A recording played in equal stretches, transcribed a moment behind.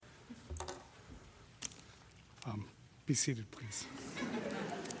Be seated, please.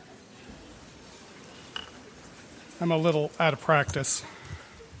 I'm a little out of practice.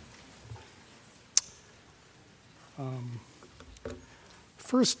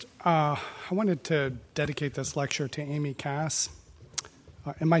 First, I wanted to dedicate this lecture to Amy Cass.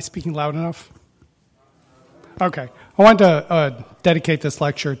 Am I speaking loud enough? Okay. I wanted to dedicate this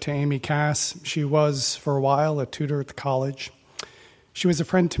lecture to Amy Cass. She was, for a while, a tutor at the college. She was a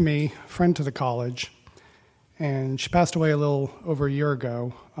friend to me, friend to the college, and she passed away a little over a year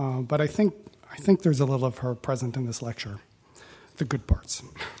ago. But I think there's a little of her present in this lecture, the good parts.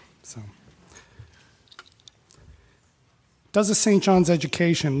 So, does a St. John's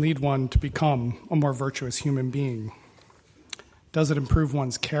education lead one to become a more virtuous human being? Does it improve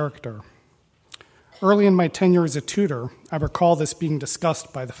one's character? Early in my tenure as a tutor, I recall this being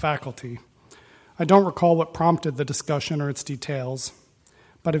discussed by the faculty. I don't recall what prompted the discussion or its details,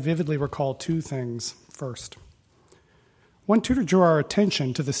 but I vividly recall two things. First, one tutor drew our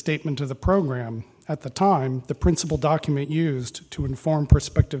attention to the statement of the program, at the time, the principal document used to inform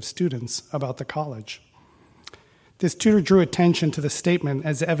prospective students about the college. This tutor drew attention to the statement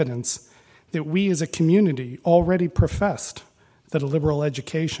as evidence that we as a community already professed that a liberal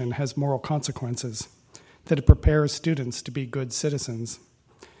education has moral consequences, that it prepares students to be good citizens.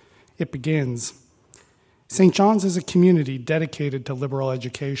 It begins, St. John's is a community dedicated to liberal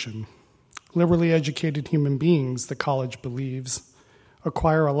education. Liberally educated human beings, the college believes,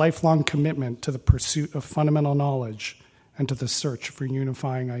 acquire a lifelong commitment to the pursuit of fundamental knowledge and to the search for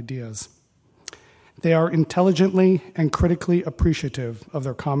unifying ideas. They are intelligently and critically appreciative of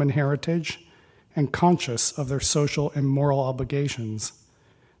their common heritage and conscious of their social and moral obligations.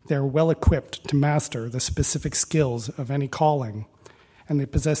 They are well equipped to master the specific skills of any calling, and they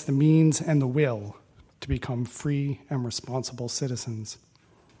possess the means and the will to become free and responsible citizens.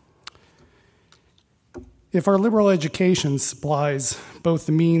 If our liberal education supplies both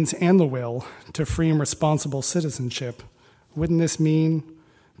the means and the will to free and responsible citizenship, wouldn't this mean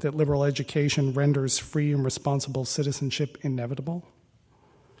that liberal education renders free and responsible citizenship inevitable?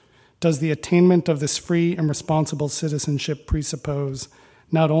 Does the attainment of this free and responsible citizenship presuppose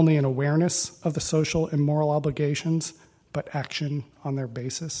not only an awareness of the social and moral obligations, but action on their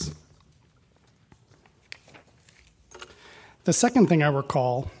basis? The second thing I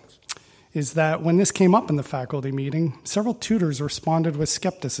recall is that when this came up in the faculty meeting, several tutors responded with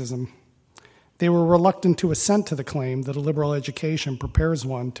skepticism. They were reluctant to assent to the claim that a liberal education prepares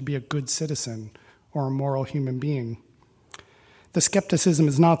one to be a good citizen or a moral human being. The skepticism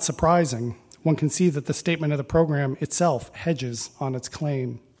is not surprising. One can see that the statement of the program itself hedges on its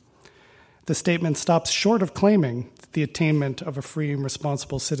claim. The statement stops short of claiming that the attainment of a free and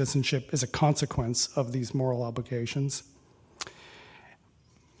responsible citizenship is a consequence of these moral obligations.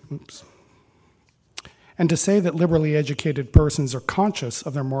 And to say that liberally educated persons are conscious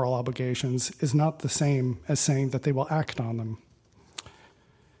of their moral obligations is not the same as saying that they will act on them.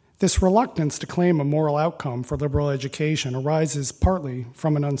 This reluctance to claim a moral outcome for liberal education arises partly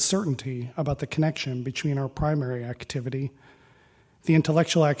from an uncertainty about the connection between our primary activity, the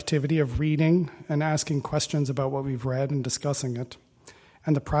intellectual activity of reading and asking questions about what we've read and discussing it,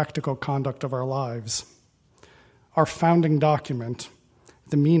 and the practical conduct of our lives. Our founding document,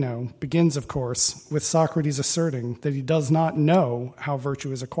 the Meno, begins, of course, with Socrates asserting that he does not know how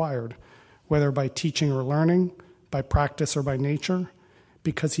virtue is acquired, whether by teaching or learning, by practice or by nature,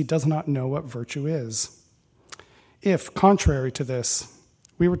 because he does not know what virtue is. If, contrary to this,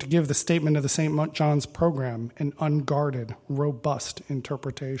 we were to give the statement of the St. John's program an unguarded, robust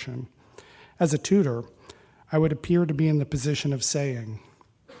interpretation, as a tutor, I would appear to be in the position of saying,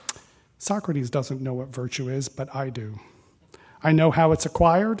 Socrates doesn't know what virtue is, but I do. I know how it's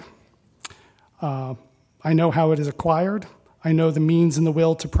acquired. I know how it is acquired. I know the means and the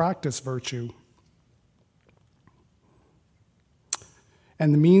will to practice virtue.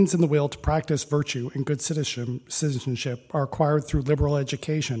 And the means and the will to practice virtue and good citizenship are acquired through liberal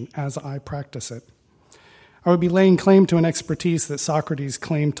education as I practice it. I would be laying claim to an expertise that Socrates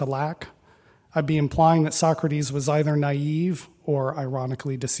claimed to lack. I'd be implying that Socrates was either naive or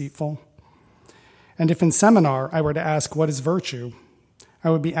ironically deceitful. And if in seminar I were to ask what is virtue, I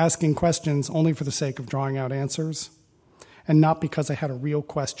would be asking questions only for the sake of drawing out answers, and not because I had a real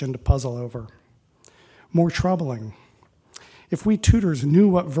question to puzzle over. More troubling, if we tutors knew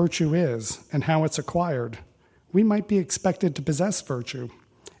what virtue is and how it's acquired, we might be expected to possess virtue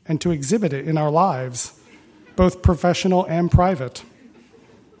and to exhibit it in our lives, both professional and private.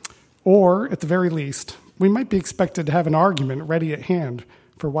 Or, at the very least, we might be expected to have an argument ready at hand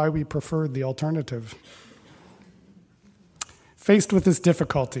for why we preferred the alternative. Faced with this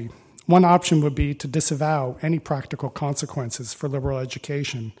difficulty, One option would be to disavow any practical consequences for liberal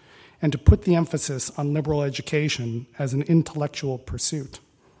education and to put the emphasis on liberal education as an intellectual pursuit.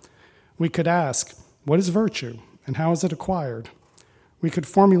 We could ask, what is virtue and how is it acquired? We could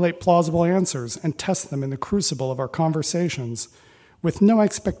formulate plausible answers and test them in the crucible of our conversations with no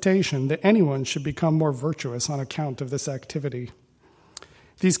expectation that anyone should become more virtuous on account of this activity.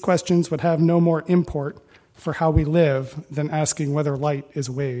 These questions would have no more import for how we live than asking whether light is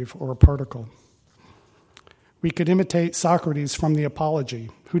a wave or a particle. We could imitate Socrates from the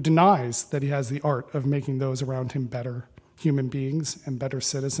Apology, who denies that he has the art of making those around him better human beings and better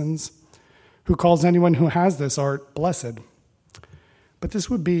citizens, who calls anyone who has this art blessed. But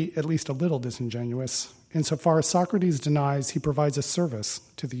this would be at least a little disingenuous, insofar as Socrates denies he provides a service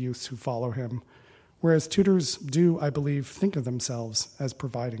to the youths who follow him, whereas tutors do, I believe, think of themselves as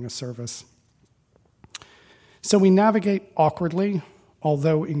providing a service. So we navigate awkwardly,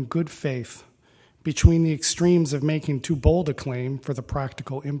 although in good faith, between the extremes of making too bold a claim for the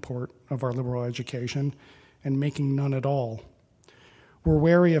practical import of our liberal education and making none at all. We're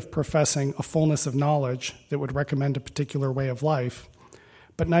wary of professing a fullness of knowledge that would recommend a particular way of life,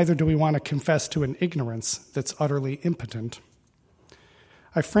 but neither do we want to confess to an ignorance that's utterly impotent.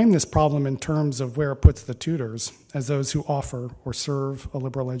 I frame this problem in terms of where it puts the tutors, as those who offer or serve a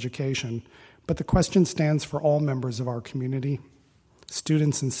liberal education, but the question stands for all members of our community,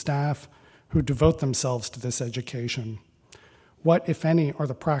 students and staff who devote themselves to this education. What, if any, are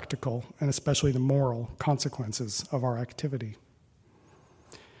the practical and especially the moral consequences of our activity?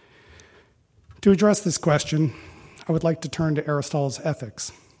 To address this question, I would like to turn to Aristotle's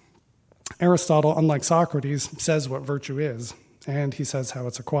Ethics. Aristotle, unlike Socrates, says what virtue is, and he says how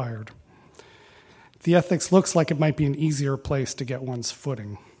it's acquired. The Ethics looks like it might be an easier place to get one's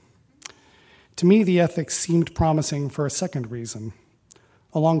footing. To me, the Ethics seemed promising for a second reason.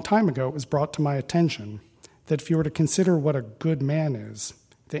 A long time ago, it was brought to my attention that if you were to consider what a good man is,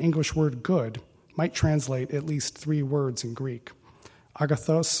 the English word good might translate at least 3 words in Greek: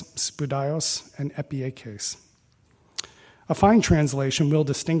 agathos, spoudios, and epiekes. A fine translation will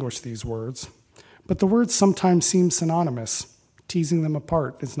distinguish these words, but the words sometimes seem synonymous. Teasing them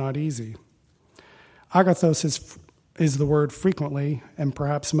apart is not easy. Agathos is the word frequently and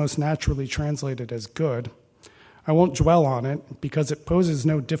perhaps most naturally translated as good. I won't dwell on it because it poses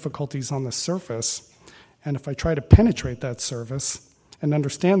no difficulties on the surface, and if I try to penetrate that surface and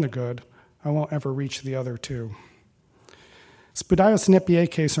understand the good, I won't ever reach the other two. Spoudios and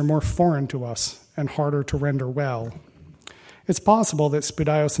epiekes are more foreign to us and harder to render well. It's possible that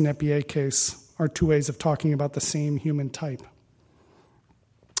spoudios and epiekes are 2 ways of talking about the same human type.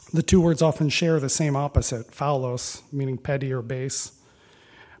 The 2 words often share the same opposite, phaulos, meaning petty or base,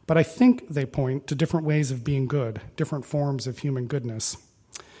 but I think they point to different ways of being good, different forms of human goodness.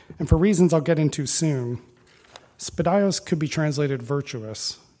 And for reasons I'll get into soon, spoudios could be translated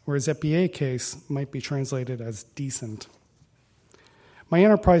virtuous, whereas epiekes might be translated as decent. My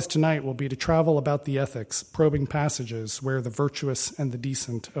enterprise tonight will be to travel about the Ethics, probing passages where the virtuous and the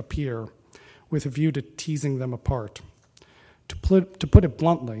decent appear, with a view to teasing them apart. To put it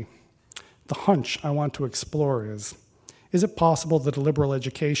bluntly, the hunch I want to explore is it possible that a liberal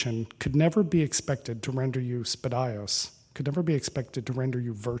education could never be expected to render you spoudios, could never be expected to render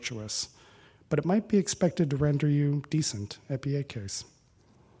you virtuous, but it might be expected to render you decent, epiekes?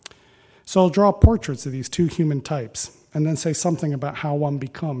 So I'll draw portraits of these 2 human types and then say something about how one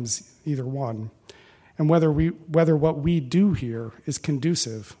becomes either one and whether what we do here is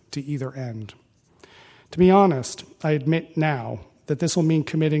conducive to either end. To be honest, I admit now that this will mean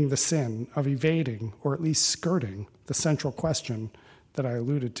committing the sin of evading or at least skirting the central question that I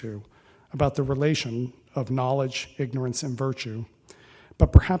alluded to about the relation of knowledge, ignorance, and virtue.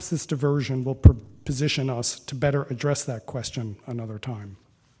 But perhaps this diversion will position us to better address that question another time.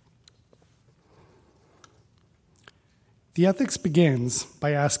 The Ethics begins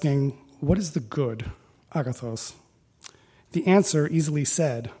by asking, what is the good, agathos? The answer, easily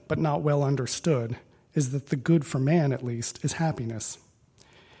said, but not well understood, is that the good for man, at least, is happiness.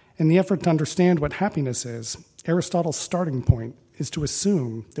 In the effort to understand what happiness is, Aristotle's starting point is to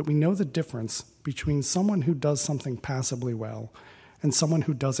assume that we know the difference between someone who does something passably well and someone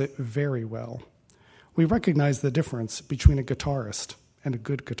who does it very well. We recognize the difference between a guitarist and a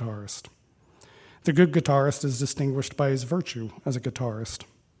good guitarist. The good guitarist is distinguished by his virtue as a guitarist.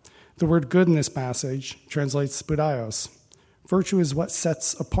 The word good in this passage translates spoudios. Virtue is what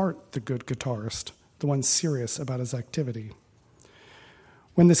sets apart the good guitarist, the one serious about his activity.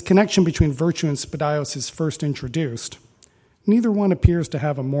 When this connection between virtue and spoudios is first introduced, neither one appears to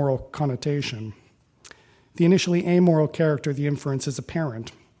have a moral connotation. The initially amoral character of the inference is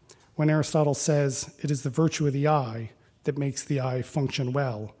apparent. when Aristotle says it is the virtue of the eye that makes the eye function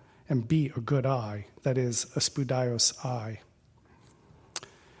well and be a good eye, that is, a spudaios eye.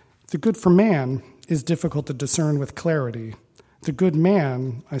 The good for man is difficult to discern with clarity. The good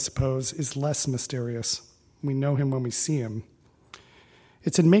man, I suppose, is less mysterious. We know him when we see him.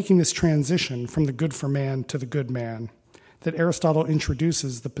 It's in making this transition from the good for man to the good man that Aristotle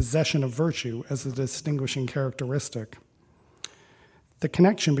introduces the possession of virtue as a distinguishing characteristic. The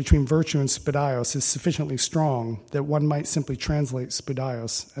connection between virtue and spudaios is sufficiently strong that one might simply translate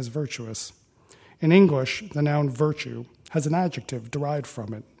spudaios as virtuous. In English, the noun virtue has an adjective derived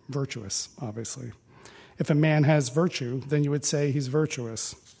from it, virtuous, obviously. If a man has virtue, then you would say he's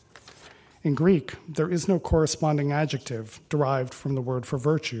virtuous. In Greek, there is no corresponding adjective derived from the word for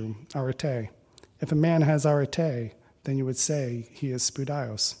virtue, arete. If a man has arete, then you would say he is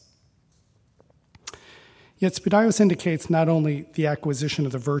spudaios. Yet spudaios indicates not only the acquisition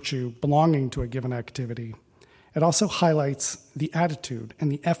of the virtue belonging to a given activity, it also highlights the attitude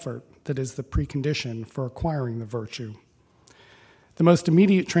and the effort that is the precondition for acquiring the virtue. The most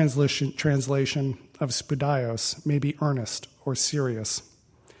immediate translation of spudaios may be earnest or serious.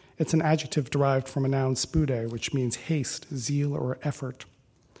 It's an adjective derived from a noun spude, which means haste, zeal, or effort.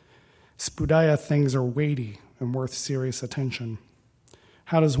 Spudaia things are weighty and worth serious attention.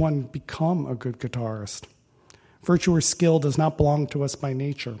 How does one become a good guitarist? Virtue or skill does not belong to us by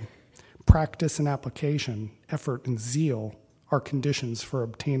nature. Practice and application, effort and zeal are conditions for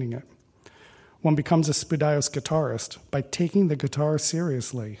obtaining it. One becomes a spudaios guitarist by taking the guitar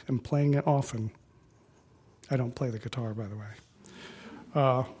seriously and playing it often. I don't play the guitar, by the way.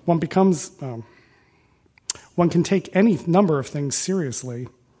 One can take any number of things seriously.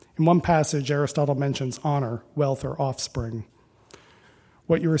 In one passage, Aristotle mentions honor, wealth, or offspring.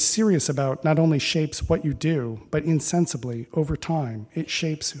 What you are serious about not only shapes what you do, but insensibly, over time, it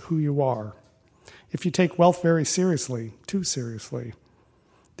shapes who you are. If you take wealth very seriously, too seriously,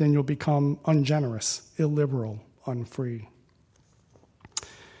 then you'll become ungenerous, illiberal, unfree.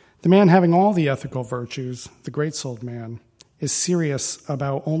 The man having all the ethical virtues, the great-souled man, is serious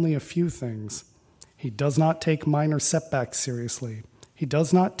about only a few things. He does not take minor setbacks seriously. He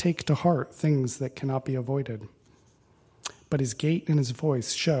does not take to heart things that cannot be avoided. But his gait and his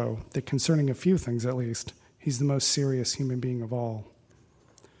voice show that concerning a few things at least, he's the most serious human being of all.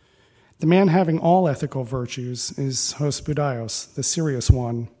 The man having all ethical virtues is hos spudaios, the serious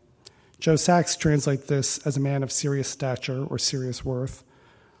one. Joe Sachs translates this as a man of serious stature or serious worth.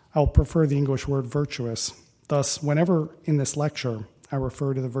 I'll prefer the English word virtuous. Thus, whenever in this lecture I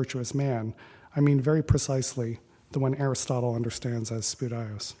refer to the virtuous man, I mean very precisely the one Aristotle understands as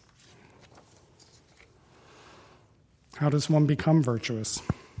spudaios. How does one become virtuous?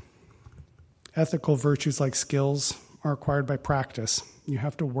 Ethical virtues like skills are acquired by practice. You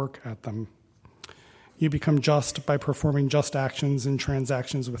have to work at them. You become just by performing just actions in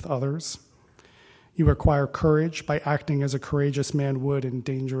transactions with others. You acquire courage by acting as a courageous man would in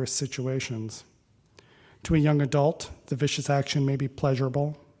dangerous situations. To a young adult, the vicious action may be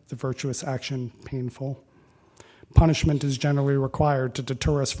pleasurable, the virtuous action painful. Punishment is generally required to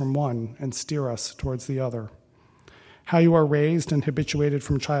deter us from one and steer us towards the other. How you are raised and habituated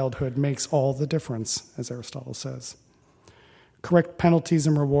from childhood makes all the difference, as Aristotle says. Correct penalties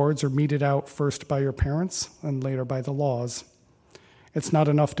and rewards are meted out first by your parents and later by the laws. It's not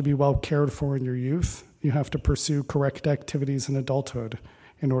enough to be well cared for in your youth. You have to pursue correct activities in adulthood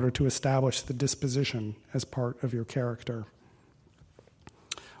in order to establish the disposition as part of your character.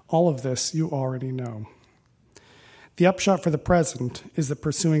 All of this you already know. The upshot for the present is that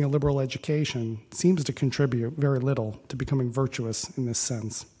pursuing a liberal education seems to contribute very little to becoming virtuous in this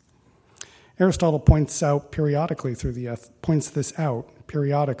sense. Aristotle points this out periodically through the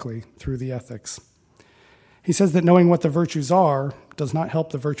ethics. He says that knowing what the virtues are does not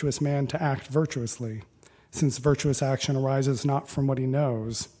help the virtuous man to act virtuously, since virtuous action arises not from what he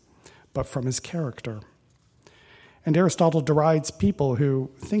knows, but from his character. And Aristotle derides people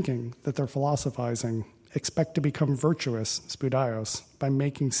who, thinking that they're philosophizing, expect to become virtuous, spudaios, by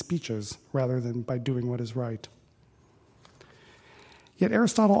making speeches rather than by doing what is right. Yet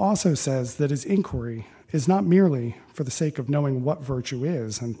Aristotle also says that his inquiry is not merely for the sake of knowing what virtue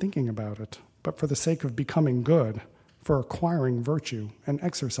is and thinking about it, but for the sake of becoming good, for acquiring virtue and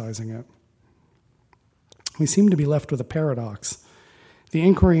exercising it. We seem to be left with a paradox. The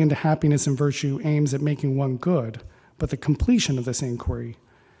inquiry into happiness and virtue aims at making one good, but the completion of this inquiry,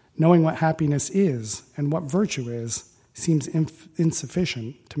 knowing what happiness is and what virtue is, seems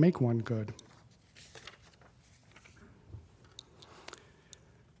insufficient to make one good.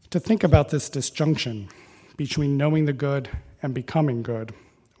 To think about this disjunction between knowing the good and becoming good,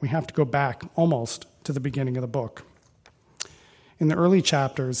 we have to go back almost to the beginning of the book. In the early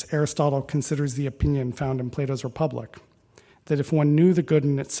chapters, Aristotle considers the opinion found in Plato's Republic that if one knew the good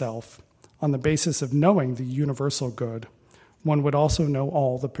in itself, on the basis of knowing the universal good, one would also know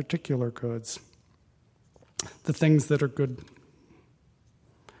all the particular goods, the things that are good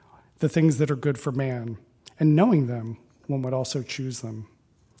for man, and knowing them, one would also choose them.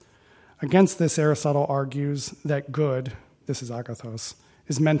 Against this, Aristotle argues that good, this is agathos,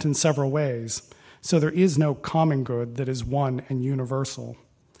 is meant in several ways, so there is no common good that is one and universal.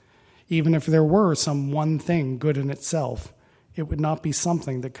 Even if there were some one thing good in itself, it would not be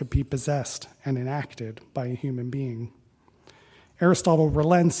something that could be possessed and enacted by a human being. Aristotle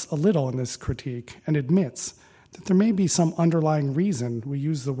relents a little in this critique and admits that there may be some underlying reason we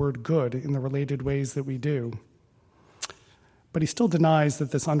use the word good in the related ways that we do. But he still denies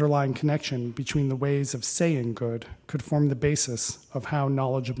that this underlying connection between the ways of saying good could form the basis of how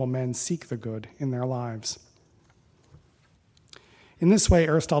knowledgeable men seek the good in their lives. In this way,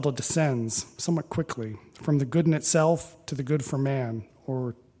 Aristotle descends somewhat quickly from the good in itself to the good for man,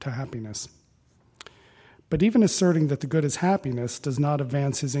 or to happiness. But even asserting that the good is happiness does not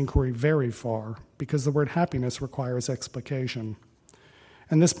advance his inquiry very far, because the word happiness requires explication.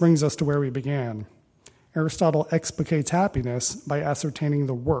 And this brings us to where we began. Aristotle explicates happiness by ascertaining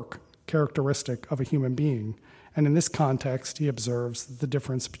the work characteristic of a human being, and in this context he observes the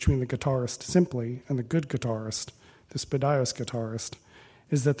difference between the guitarist simply and the good guitarist, the spudaios guitarist,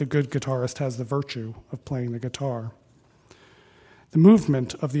 is that the good guitarist has the virtue of playing the guitar. The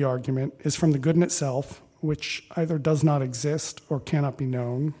movement of the argument is from the good in itself, which either does not exist or cannot be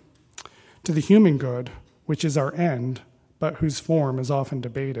known, to the human good, which is our end, but whose form is often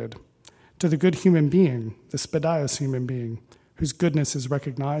debated, to the good human being, the spudaios human being, whose goodness is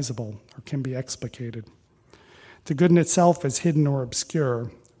recognizable or can be explicated. The good in itself is hidden or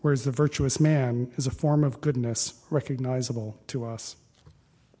obscure, whereas the virtuous man is a form of goodness recognizable to us.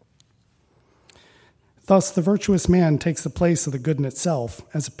 Thus, the virtuous man takes the place of the good in itself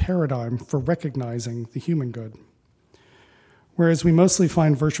as a paradigm for recognizing the human good. Whereas we mostly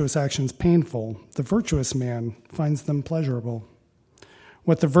find virtuous actions painful, the virtuous man finds them pleasurable.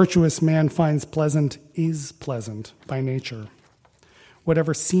 What the virtuous man finds pleasant is pleasant by nature.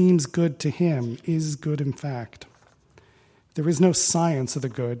 Whatever seems good to him is good in fact. There is no science of the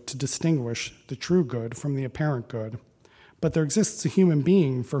good to distinguish the true good from the apparent good, but there exists a human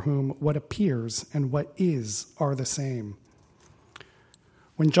being for whom what appears and what is are the same.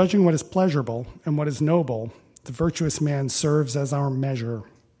 When judging what is pleasurable and what is noble, the virtuous man serves as our measure.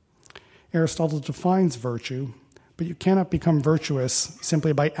 Aristotle defines virtue, but you cannot become virtuous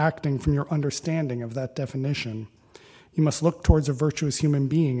simply by acting from your understanding of that definition. You must look towards a virtuous human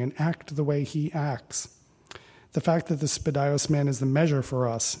being and act the way he acts. The fact that the spudaios man is the measure for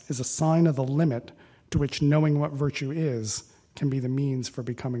us is a sign of the limit to which knowing what virtue is can be the means for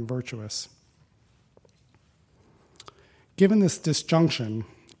becoming virtuous. Given this disjunction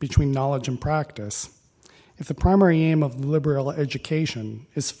between knowledge and practice, if the primary aim of liberal education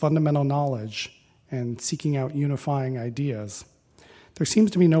is fundamental knowledge and seeking out unifying ideas, there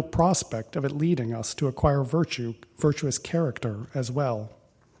seems to be no prospect of it leading us to acquire virtuous character as well.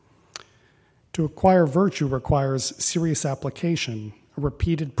 To acquire virtue requires serious application, a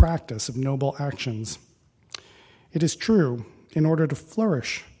repeated practice of noble actions. It is true, in order to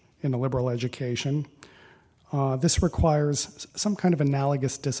flourish in a liberal education, this requires some kind of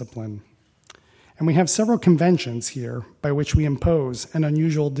analogous discipline. And we have several conventions here by which we impose an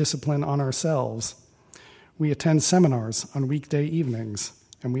unusual discipline on ourselves. We attend seminars on weekday evenings,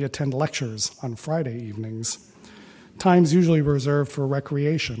 and we attend lectures on Friday evenings, times usually reserved for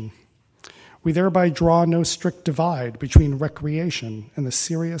recreation. We thereby draw no strict divide between recreation and the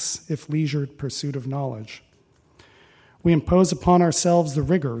serious, if leisured, pursuit of knowledge. We impose upon ourselves the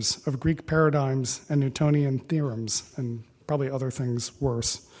rigors of Greek paradigms and Newtonian theorems, and probably other things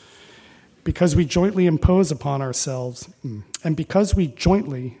worse. Because we jointly impose upon ourselves, impose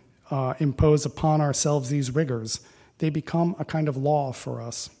upon ourselves these rigors, they become a kind of law for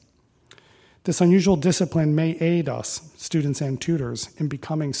us. This unusual discipline may aid us, students and tutors, in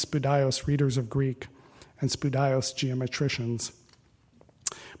becoming spudaios readers of Greek and spudaios geometricians.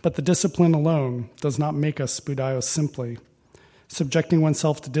 But the discipline alone does not make us spudaios simply. Subjecting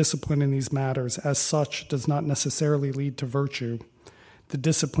oneself to discipline in these matters as such does not necessarily lead to virtue. The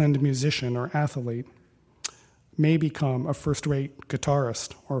disciplined musician or athlete may become a first-rate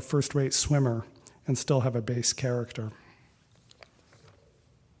guitarist or a first-rate swimmer and still have a base character.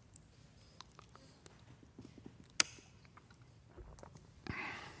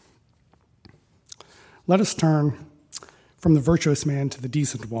 Let us turn from the virtuous man to the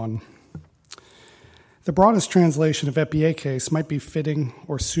decent one. The broadest translation of epiekes might be fitting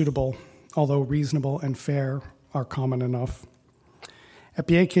or suitable, although reasonable and fair are common enough.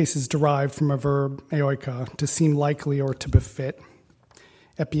 Epiekes is derived from a verb eoika, to seem likely or to befit.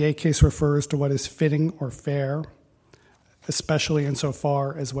 Epiekes refers to what is fitting or fair, especially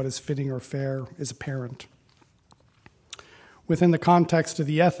insofar as what is fitting or fair is apparent. Within the context of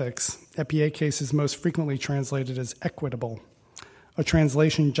the ethics, epiekes is most frequently translated as equitable, a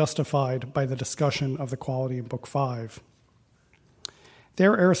translation justified by the discussion of the quality in Book 5.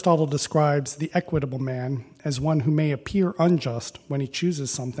 There, Aristotle describes the equitable man as one who may appear unjust when he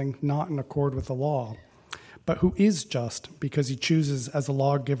chooses something not in accord with the law, but who is just because he chooses as a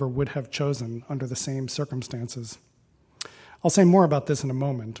lawgiver would have chosen under the same circumstances. I'll say more about this in a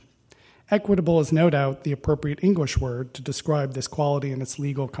moment. Equitable is no doubt the appropriate English word to describe this quality in its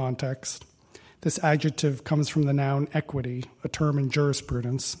legal context. This adjective comes from the noun equity, a term in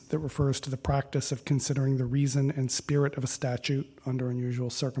jurisprudence that refers to the practice of considering the reason and spirit of a statute under unusual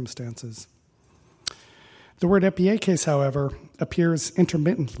circumstances. The word epiekes, however, appears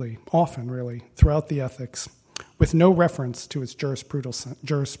intermittently, often really, throughout the ethics, with no reference to its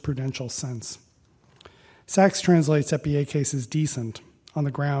jurisprudential sense. Sachs translates epiekes as decent on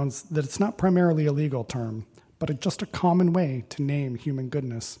the grounds that it's not primarily a legal term, but just a common way to name human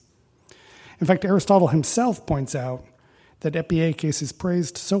goodness. In fact, Aristotle himself points out that epiekes is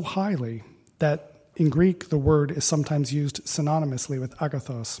praised so highly that in Greek the word is sometimes used synonymously with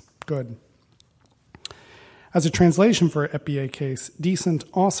agathos, good. As a translation for epiekes, decent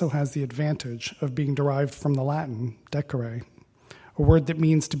also has the advantage of being derived from the Latin decore, a word that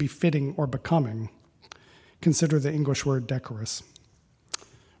means to be fitting or becoming. Consider the English word decorous,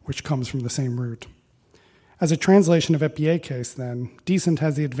 which comes from the same root. As a translation of epiekes, then, decent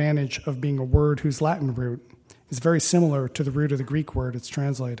has the advantage of being a word whose Latin root is very similar to the root of the Greek word it's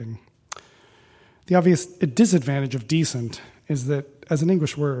translating. The obvious disadvantage of decent is that, as an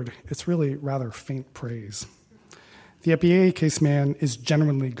English word, it's really rather faint praise. The epiekes man is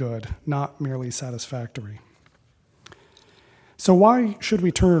genuinely good, not merely satisfactory. So why should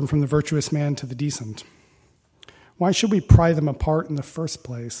we turn from the virtuous man to the decent? Why should we pry them apart in the first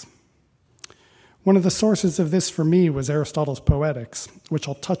place? One of the sources of this for me was Aristotle's Poetics, which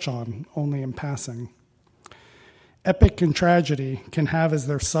I'll touch on only in passing. Epic and tragedy can have as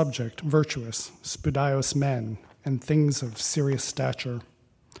their subject virtuous, spudaios men, and things of serious stature.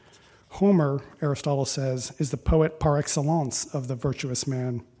 Homer, Aristotle says, is the poet par excellence of the virtuous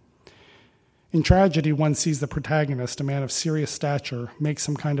man. In tragedy, one sees the protagonist, a man of serious stature, make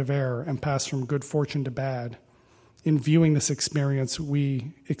some kind of error and pass from good fortune to bad. In viewing this,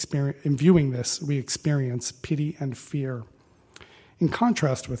 we experience pity and fear. In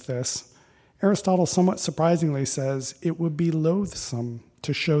contrast with this, Aristotle somewhat surprisingly says it would be loathsome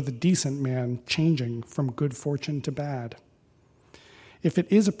to show the decent man changing from good fortune to bad. If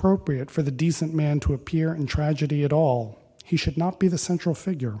it is appropriate for the decent man to appear in tragedy at all, he should not be the central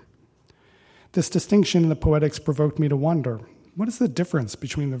figure. This distinction in the Poetics provoked me to wonder, what is the difference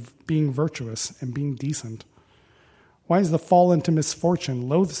between being virtuous and being decent? Why is the fall into misfortune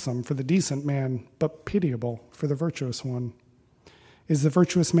loathsome for the decent man, but pitiable for the virtuous one? Is the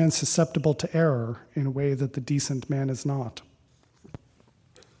virtuous man susceptible to error in a way that the decent man is not?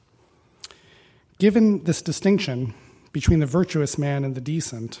 Given this distinction between the virtuous man and the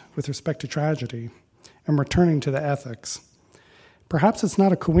decent with respect to tragedy, and returning to the ethics, perhaps it's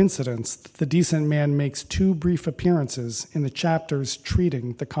not a coincidence that the decent man makes two brief appearances in the chapters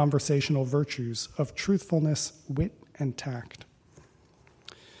treating the conversational virtues of truthfulness, wit, and tact.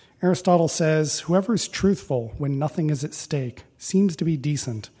 Aristotle says, whoever is truthful when nothing is at stake seems to be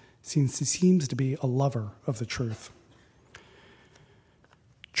decent, since he seems to be a lover of the truth.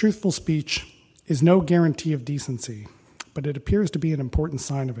 Truthful speech is no guarantee of decency, but it appears to be an important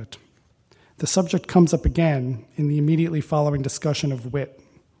sign of it. The subject comes up again in the immediately following discussion of wit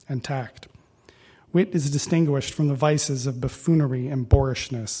and tact. Wit is distinguished from the vices of buffoonery and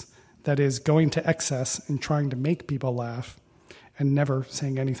boorishness, that is, going to excess and trying to make people laugh and never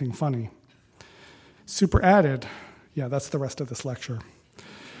saying anything funny. Superadded, that's the rest of this lecture.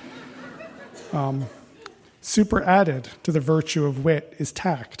 Superadded to the virtue of wit is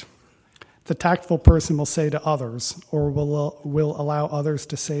tact. The tactful person will say to others, or will allow others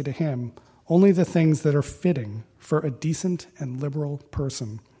to say to him, only the things that are fitting for a decent and liberal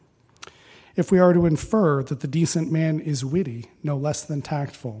person. If we are to infer that the decent man is witty, no less than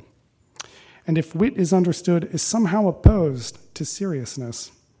tactful, and if wit is understood as somehow opposed to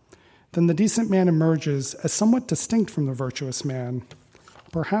seriousness, then the decent man emerges as somewhat distinct from the virtuous man,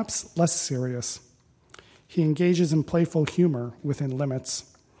 perhaps less serious. He engages in playful humor within limits,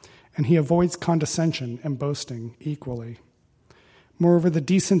 and he avoids condescension and boasting equally. Moreover, the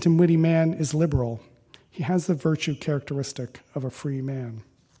decent and witty man is liberal. He has the virtue characteristic of a free man.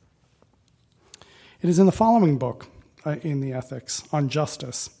 It is in the following book, in the Ethics, on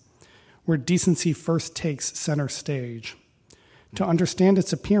justice, where decency first takes center stage. To understand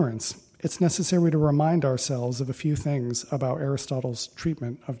its appearance, it's necessary to remind ourselves of a few things about Aristotle's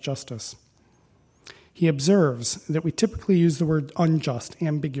treatment of justice. He observes that we typically use the word unjust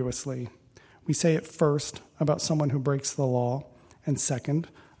ambiguously. We say it first about someone who breaks the law, and second,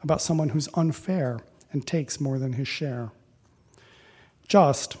 about someone who's unfair and takes more than his share.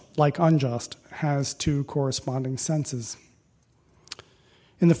 Just, like unjust, has two corresponding senses.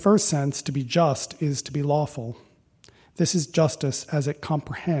 In the first sense, to be just is to be lawful. This is justice as it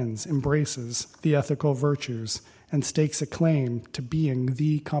comprehends, embraces the ethical virtues, and stakes a claim to being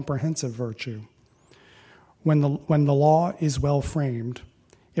the comprehensive virtue. When the law is well framed,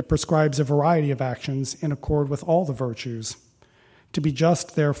 it prescribes a variety of actions in accord with all the virtues. To be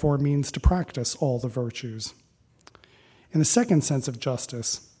just, therefore, means to practice all the virtues. In the second sense of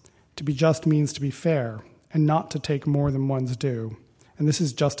justice, to be just means to be fair and not to take more than one's due. And this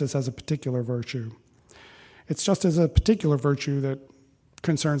is justice as a particular virtue. It's just as a particular virtue that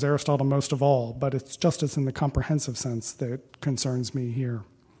concerns Aristotle most of all, but it's justice in the comprehensive sense that concerns me here.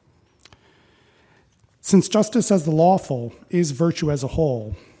 Since justice as the lawful is virtue as a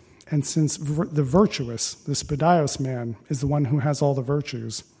whole, and since the virtuous, the spudaios man, is the one who has all the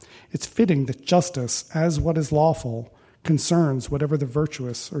virtues, it's fitting that justice as what is lawful concerns whatever the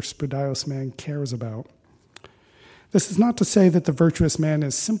virtuous or spudaios man cares about. This is not to say that the virtuous man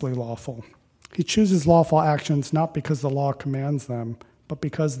is simply lawful. He chooses lawful actions not because the law commands them, but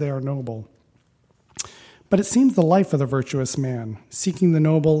because they are noble. But it seems the life of the virtuous man, seeking the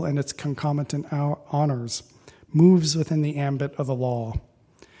noble and its concomitant honors, moves within the ambit of the law.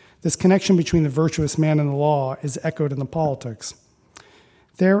 This connection between the virtuous man and the law is echoed in the Politics.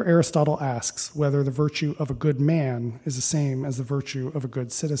 There, Aristotle asks whether the virtue of a good man is the same as the virtue of a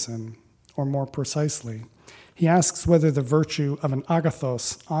good citizen, or more precisely, he asks whether the virtue of an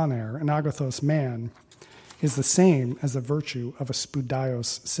agathos aner, an agathos man, is the same as the virtue of a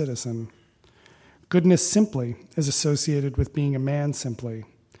spudaios citizen. Goodness simply is associated with being a man simply.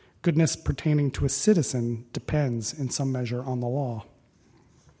 Goodness pertaining to a citizen depends in some measure on the law.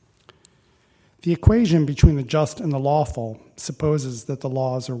 The equation between the just and the lawful supposes that the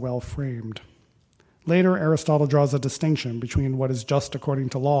laws are well framed. Later, Aristotle draws a distinction between what is just according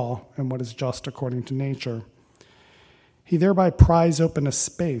to law and what is just according to nature. He thereby pries open a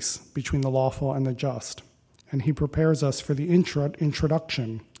space between the lawful and the just, and he prepares us for the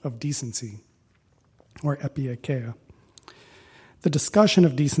introduction of decency, or epieikeia. The discussion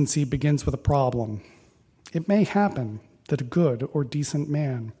of decency begins with a problem. It may happen that a good or decent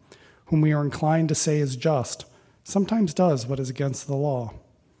man, whom we are inclined to say is just, sometimes does what is against the law.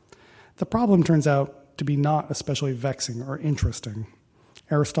 The problem turns out to be not especially vexing or interesting.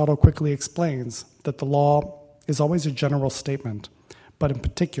 Aristotle quickly explains that the law is always a general statement, but in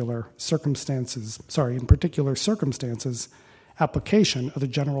particular circumstances, application of the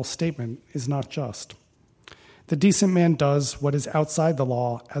general statement is not just. The decent man does what is outside the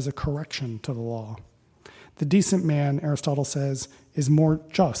law as a correction to the law. The decent man, Aristotle says, is more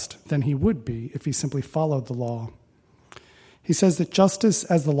just than he would be if he simply followed the law. He says that justice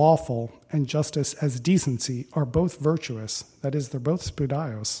as the lawful and justice as decency are both virtuous, that is, they're both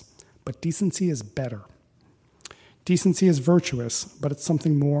spudaios, but decency is better. Decency is virtuous, but it's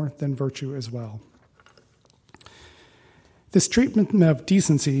something more than virtue as well. This treatment of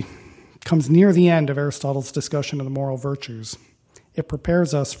decency comes near the end of Aristotle's discussion of the moral virtues. It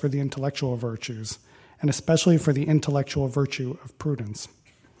prepares us for the intellectual virtues, and especially for the intellectual virtue of prudence.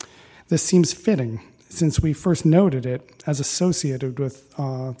 This seems fitting, since we first noted it as associated with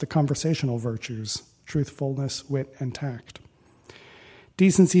the conversational virtues, truthfulness, wit, and tact.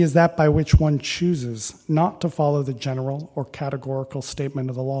 Decency is that by which one chooses not to follow the general or categorical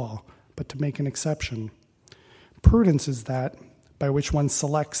statement of the law, but to make an exception. Prudence is that by which one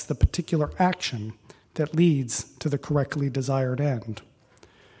selects the particular action that leads to the correctly desired end.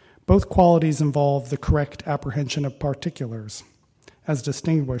 Both qualities involve the correct apprehension of particulars, as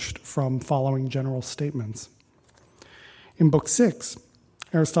distinguished from following general statements. In Book 6,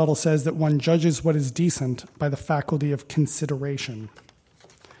 Aristotle says that one judges what is decent by the faculty of consideration.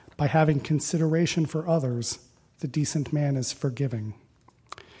 By having consideration for others, the decent man is forgiving.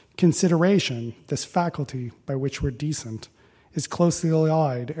 Consideration, this faculty by which we're decent, is closely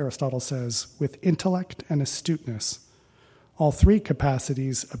allied, Aristotle says, with intellect and astuteness. All three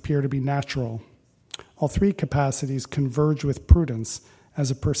capacities appear to be natural. all three capacities converge with prudence as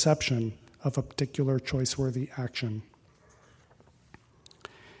a perception of a particular choice-worthy action.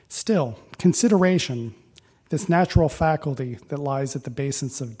 Still, consideration, this natural faculty that lies at the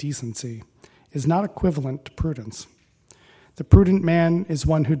basis of decency, is not equivalent to prudence. The prudent man is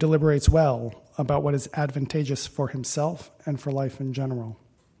one who deliberates well about what is advantageous for himself and for life in general.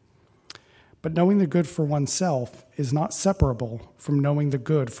 But knowing the good for oneself is not separable from knowing the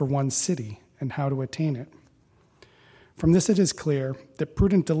good for one's city and how to attain it. From this it is clear that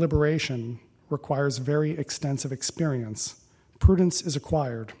prudent deliberation requires very extensive experience. Prudence is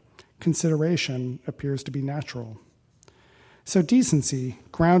acquired. Consideration appears to be natural. So decency,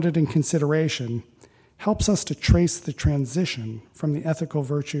 grounded in consideration, helps us to trace the transition from the ethical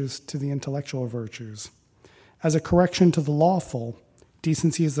virtues to the intellectual virtues. As a correction to the lawful,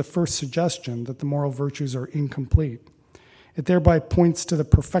 decency is the first suggestion that the moral virtues are incomplete. It thereby points to the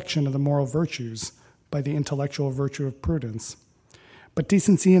perfection of the moral virtues by the intellectual virtue of prudence. But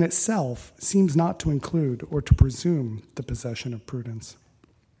decency in itself seems not to include or to presume the possession of prudence.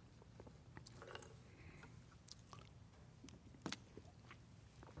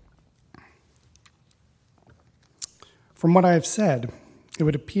 From what I have said, it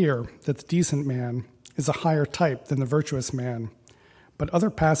would appear that the decent man is a higher type than the virtuous man, but other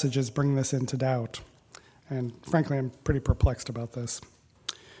passages bring this into doubt, and frankly, I'm pretty perplexed about this.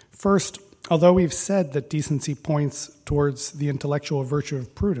 First, although we've said that decency points towards the intellectual virtue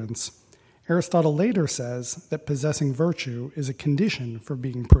of prudence, Aristotle later says that possessing virtue is a condition for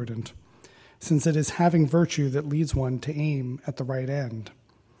being prudent, since it is having virtue that leads one to aim at the right end.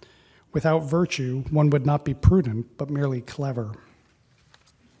 Without virtue, one would not be prudent, but merely clever.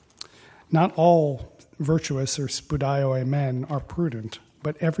 Not all virtuous or spudaioi men are prudent,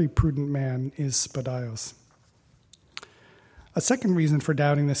 but every prudent man is spudaios. A second reason for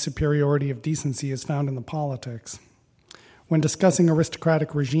doubting the superiority of decency is found in the politics. When discussing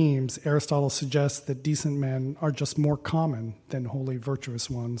aristocratic regimes, Aristotle suggests that decent men are just more common than wholly virtuous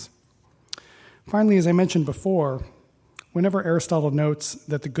ones. Finally, as I mentioned before, whenever Aristotle notes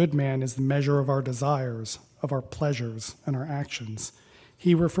that the good man is the measure of our desires, of our pleasures, and our actions,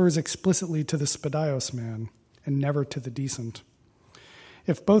 he refers explicitly to the spudaios man and never to the decent.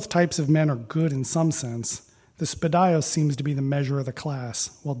 If both types of men are good in some sense, the spudaios seems to be the measure of the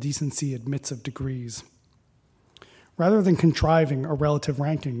class, while decency admits of degrees. Rather than contriving a relative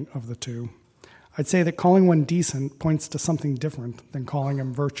ranking of the two, I'd say that calling one decent points to something different than calling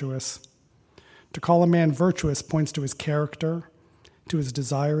him virtuous. To call a man virtuous points to his character, to his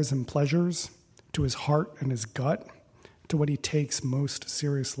desires and pleasures, to his heart and his gut, to what he takes most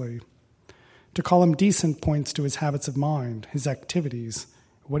seriously. To call him decent points to his habits of mind, his activities,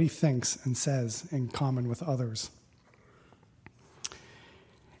 what he thinks and says in common with others.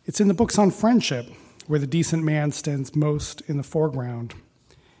 It's in the books on friendship where the decent man stands most in the foreground,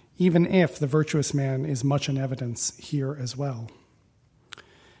 even if the virtuous man is much in evidence here as well.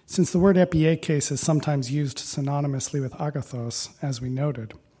 Since the word epiekes is sometimes used synonymously with agathos, as we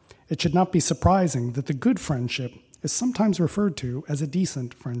noted, it should not be surprising that the good friendship is sometimes referred to as a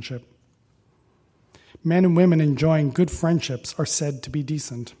decent friendship. Men and women enjoying good friendships are said to be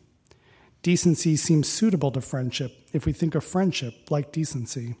decent. Decency seems suitable to friendship if we think of friendship, like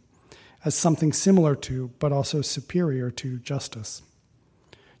decency, as something similar to, but also superior to, justice.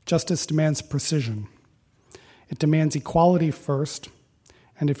 Justice demands precision. It demands equality first,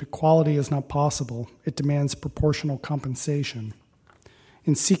 and if equality is not possible, it demands proportional compensation.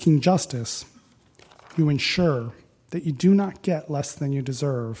 In seeking justice, you ensure that you do not get less than you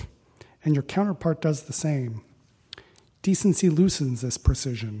deserve, and your counterpart does the same. Decency loosens this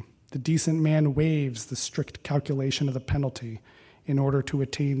precision. The decent man waives the strict calculation of the penalty in order to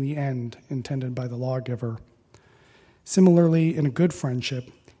attain the end intended by the lawgiver. Similarly, in a good friendship,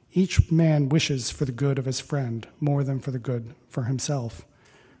 each man wishes for the good of his friend more than for the good for himself.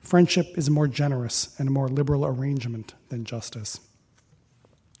 Friendship is a more generous and a more liberal arrangement than justice.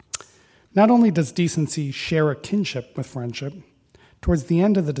 Not only does decency share a kinship with friendship, towards the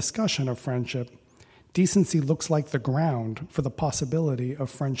end of the discussion of friendship, decency looks like the ground for the possibility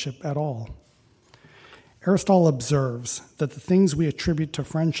of friendship at all. Aristotle observes that the things we attribute to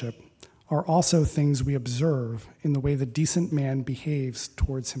friendship are also things we observe in the way the decent man behaves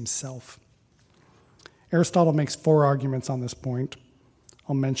towards himself. Aristotle makes 4 arguments on this point.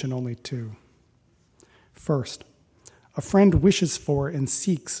 I'll mention only 2. First, a friend wishes for and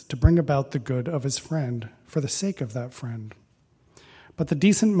seeks to bring about the good of his friend for the sake of that friend. But the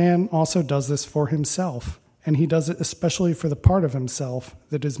decent man also does this for himself, and he does it especially for the part of himself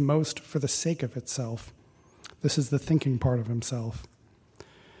that is most for the sake of itself. This is the thinking part of himself.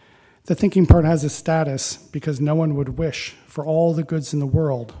 The thinking part has a status because no one would wish for all the goods in the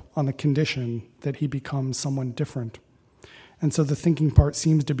world on the condition that he becomes someone different. And so the thinking part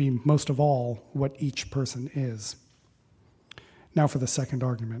seems to be most of all what each person is. Now for the second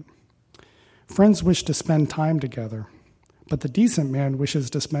argument. Friends wish to spend time together, but the decent man wishes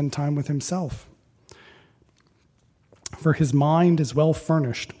to spend time with himself. For his mind is well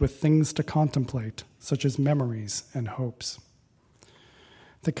furnished with things to contemplate, such as memories and hopes.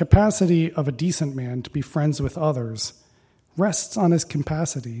 The capacity of a decent man to be friends with others rests on his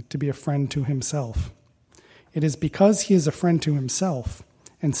capacity to be a friend to himself. It is because he is a friend to himself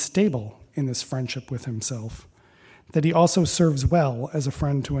and stable in this friendship with himself that he also serves well as a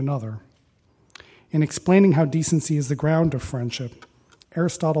friend to another. In explaining how decency is the ground of friendship,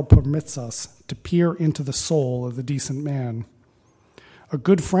 Aristotle permits us to peer into the soul of the decent man. A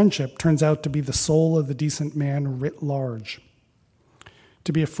good friendship turns out to be the soul of the decent man writ large.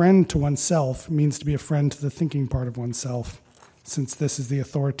 To be a friend to oneself means to be a friend to the thinking part of oneself, since this is the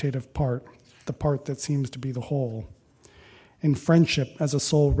authoritative part, the part that seems to be the whole. In friendship as a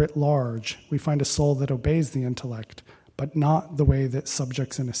soul writ large, we find a soul that obeys the intellect, but not the way that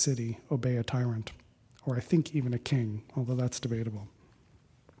subjects in a city obey a tyrant, or I think even a king, although that's debatable.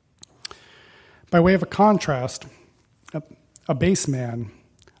 By way of a contrast, a base man,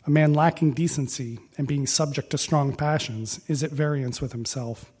 a man lacking decency and being subject to strong passions, is at variance with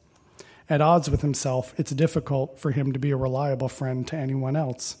himself. At odds with himself, it's difficult for him to be a reliable friend to anyone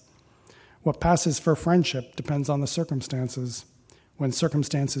else. What passes for friendship depends on the circumstances. When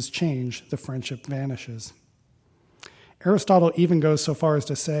circumstances change, the friendship vanishes. Aristotle even goes so far as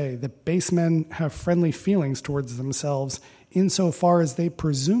to say that base men have friendly feelings towards themselves insofar as they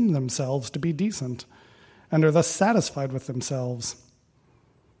presume themselves to be decent and are thus satisfied with themselves.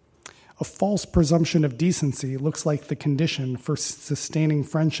 A false presumption of decency looks like the condition for sustaining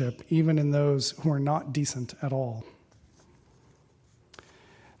friendship, even in those who are not decent at all.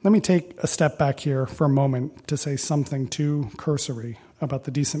 Let me take a step back here for a moment to say something too cursory about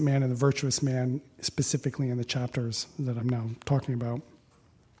the decent man and the virtuous man, specifically in the chapters that I'm now talking about.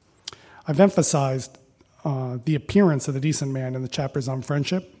 I've emphasized the appearance of the decent man in the chapters on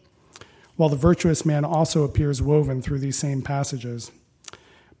friendship, while the virtuous man also appears woven through these same passages.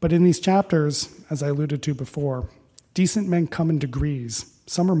 But in these chapters, as I alluded to before, decent men come in degrees.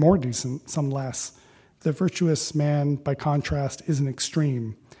 Some are more decent, some less. The virtuous man, by contrast, is an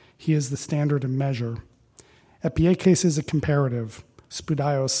extreme. He is the standard and measure. Epiekes is a comparative,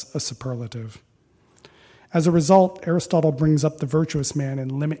 spudaios a superlative. As a result, Aristotle brings up the virtuous man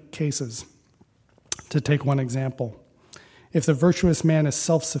in limit cases. To take one example, if the virtuous man is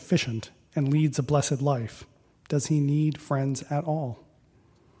self-sufficient and leads a blessed life, does he need friends at all?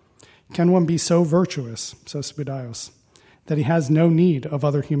 Can one be so virtuous, so spudaios, that he has no need of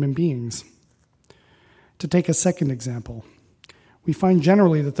other human beings? To take a second example, we find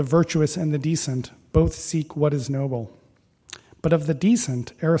generally that the virtuous and the decent both seek what is noble. But of the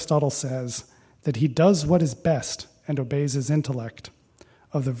decent, Aristotle says that he does what is best and obeys his intellect.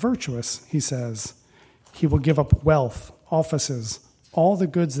 Of the virtuous, he says, he will give up wealth, offices, all the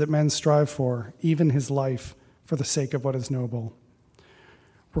goods that men strive for, even his life, for the sake of what is noble.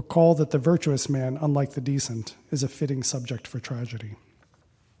 Recall that the virtuous man, unlike the decent, is a fitting subject for tragedy.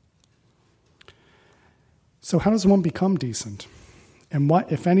 So how does one become decent? And what,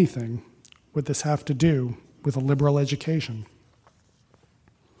 if anything, would this have to do with a liberal education?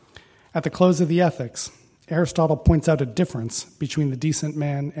 At the close of the Ethics, Aristotle points out a difference between the decent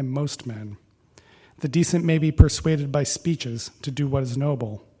man and most men. The decent may be persuaded by speeches to do what is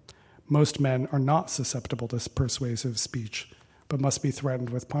noble. Most men are not susceptible to persuasive speech, but must be threatened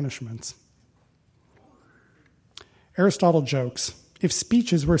with punishments. Aristotle jokes, if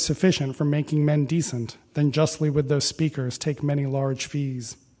speeches were sufficient for making men decent, then justly would those speakers take many large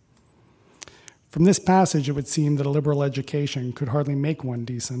fees. From this passage, it would seem that a liberal education could hardly make one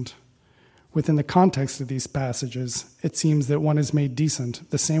decent. Within the context of these passages, it seems that one is made decent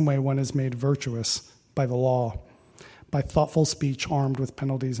the same way one is made virtuous by the law, by thoughtful speech armed with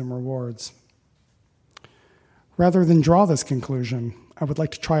penalties and rewards. Rather than draw this conclusion, I would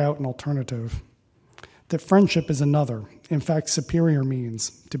like to try out an alternative, that friendship is another, in fact, superior means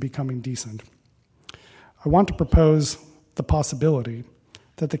to becoming decent. I want to propose the possibility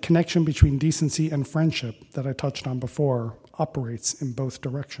that the connection between decency and friendship that I touched on before operates in both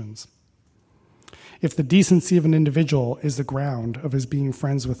directions. If the decency of an individual is the ground of his being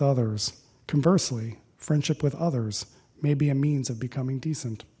friends with others, conversely, friendship with others may be a means of becoming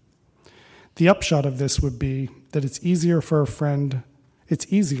decent. The upshot of this would be that it's easier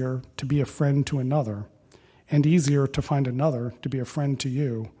to be a friend to another, and easier to find another to be a friend to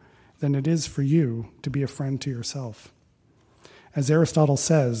you, than it is for you to be a friend to yourself. As Aristotle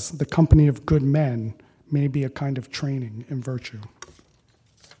says, the company of good men may be a kind of training in virtue.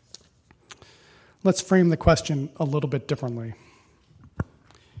 Let's frame the question a little bit differently.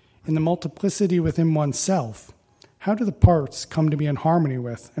 In the multiplicity within oneself, how do the parts come to be in harmony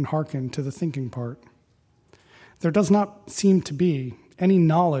with and hearken to the thinking part? There does not seem to be any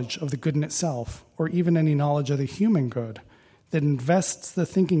knowledge of the good in itself, or even any knowledge of the human good, that invests the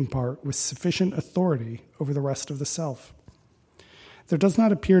thinking part with sufficient authority over the rest of the self. There does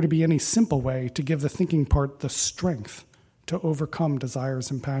not appear to be any simple way to give the thinking part the strength to overcome desires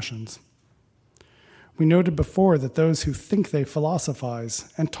and passions. We noted before that those who think they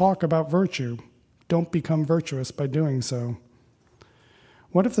philosophize and talk about virtue don't become virtuous by doing so.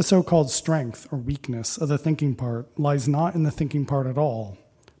 What if the so-called strength or weakness of the thinking part lies not in the thinking part at all,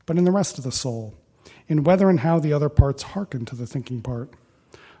 but in the rest of the soul, in whether and how the other parts hearken to the thinking part?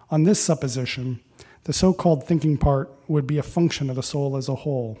 On this supposition, the so-called thinking part would be a function of the soul as a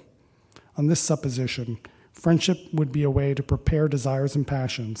whole. On this supposition, friendship would be a way to prepare desires and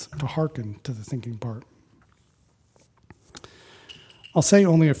passions to hearken to the thinking part. I'll say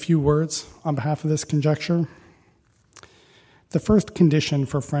only a few words on behalf of this conjecture. The first condition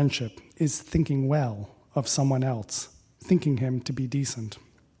for friendship is thinking well of someone else, thinking him to be decent.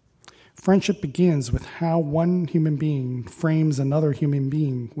 Friendship begins with how one human being frames another human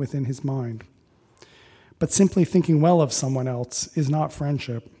being within his mind. But simply thinking well of someone else is not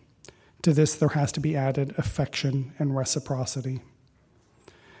friendship. To this, there has to be added affection and reciprocity.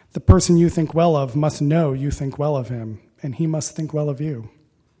 The person you think well of must know you think well of him, and he must think well of you.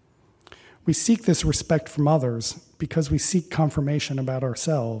 We seek this respect from others because we seek confirmation about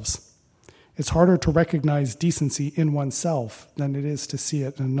ourselves. It's harder to recognize decency in oneself than it is to see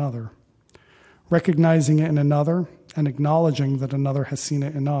it in another. Recognizing it in another and acknowledging that another has seen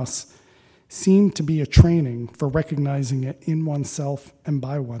it in us seem to be a training for recognizing it in oneself and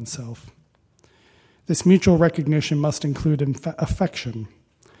by oneself. This mutual recognition must include affection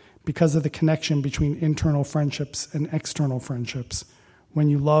because of the connection between internal friendships and external friendships. When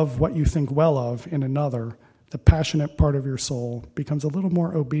you love what you think well of in another, the passionate part of your soul becomes a little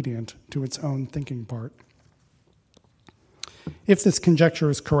more obedient to its own thinking part. If this conjecture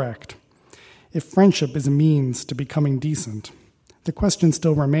is correct, if friendship is a means to becoming decent, the question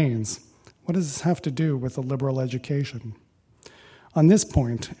still remains, what does this have to do with a liberal education? On this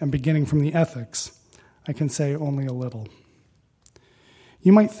point, and beginning from the ethics, I can say only a little.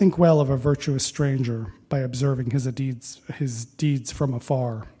 You might think well of a virtuous stranger by observing his deeds from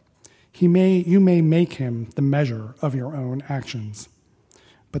afar. You may make him the measure of your own actions,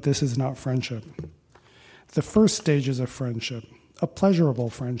 but this is not friendship. The first stages of friendship, a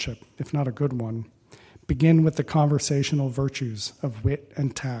pleasurable friendship, if not a good one, begin with the conversational virtues of wit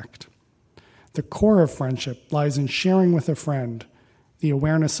and tact. The core of friendship lies in sharing with a friend the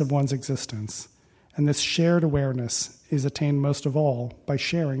awareness of one's existence, and this shared awareness is attained most of all by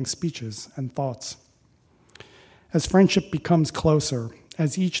sharing speeches and thoughts. As friendship becomes closer,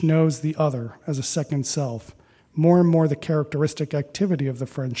 as each knows the other as a second self, more and more the characteristic activity of the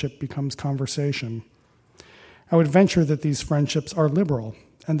friendship becomes conversation. I would venture that these friendships are liberal,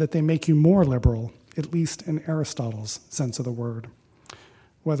 and that they make you more liberal, at least in Aristotle's sense of the word.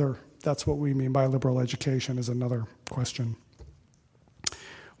 Whether that's what we mean by liberal education is another question.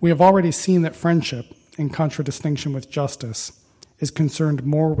 We have already seen that friendship, in contradistinction with justice, is concerned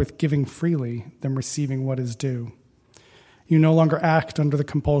more with giving freely than receiving what is due. You no longer act under the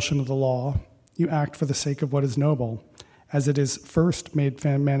compulsion of the law. You act for the sake of what is noble, as it is first made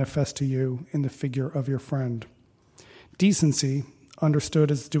manifest to you in the figure of your friend. Decency,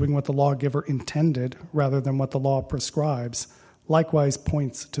 understood as doing what the lawgiver intended rather than what the law prescribes, likewise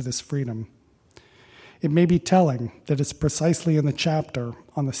points to this freedom. It may be telling that it's precisely in the chapter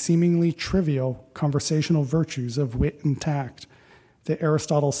on the seemingly trivial conversational virtues of wit and tact that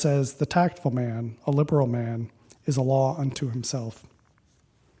Aristotle says the tactful man, a liberal man, is a law unto himself.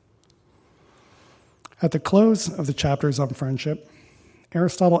 At the close of the chapters on friendship,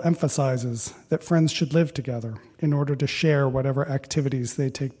 Aristotle emphasizes that friends should live together in order to share whatever activities they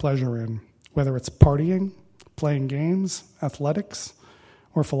take pleasure in, whether it's partying, playing games, athletics,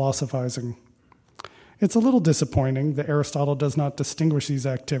 or philosophizing. It's a little disappointing that Aristotle does not distinguish these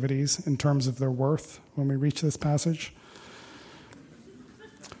activities in terms of their worth when we reach this passage.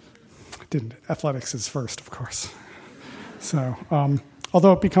 Athletics is first, of course. So,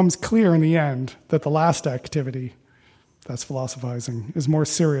 although it becomes clear in the end that the last activity, that's philosophizing, is more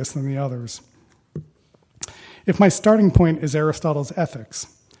serious than the others. If my starting point is Aristotle's ethics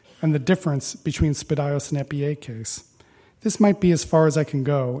and the difference between Spidaios and Epiekes, This might be as far as I can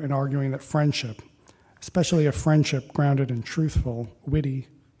go in arguing that friendship, especially a friendship grounded in truthful, witty,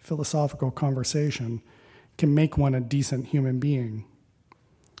 philosophical conversation, can make one a decent human being.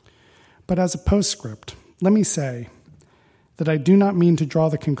 But as a postscript, let me say that I do not mean to draw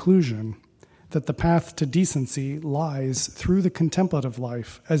the conclusion that the path to decency lies through the contemplative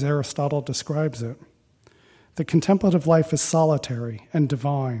life as Aristotle describes it. The contemplative life is solitary and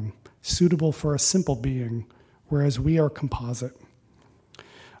divine, suitable for a simple being, whereas we are composite.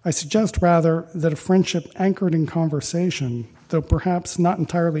 I suggest rather that a friendship anchored in conversation, though perhaps not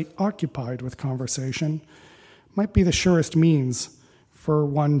entirely occupied with conversation, might be the surest means for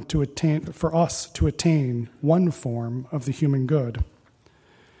us to attain one form of the human good.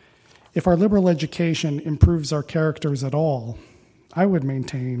 If our liberal education improves our characters at all, I would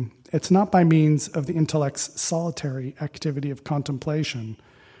maintain it's not by means of the intellect's solitary activity of contemplation,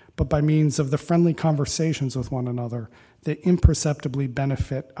 but by means of the friendly conversations with one another that imperceptibly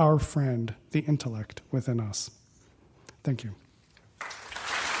benefit our friend, the intellect, within us. Thank you.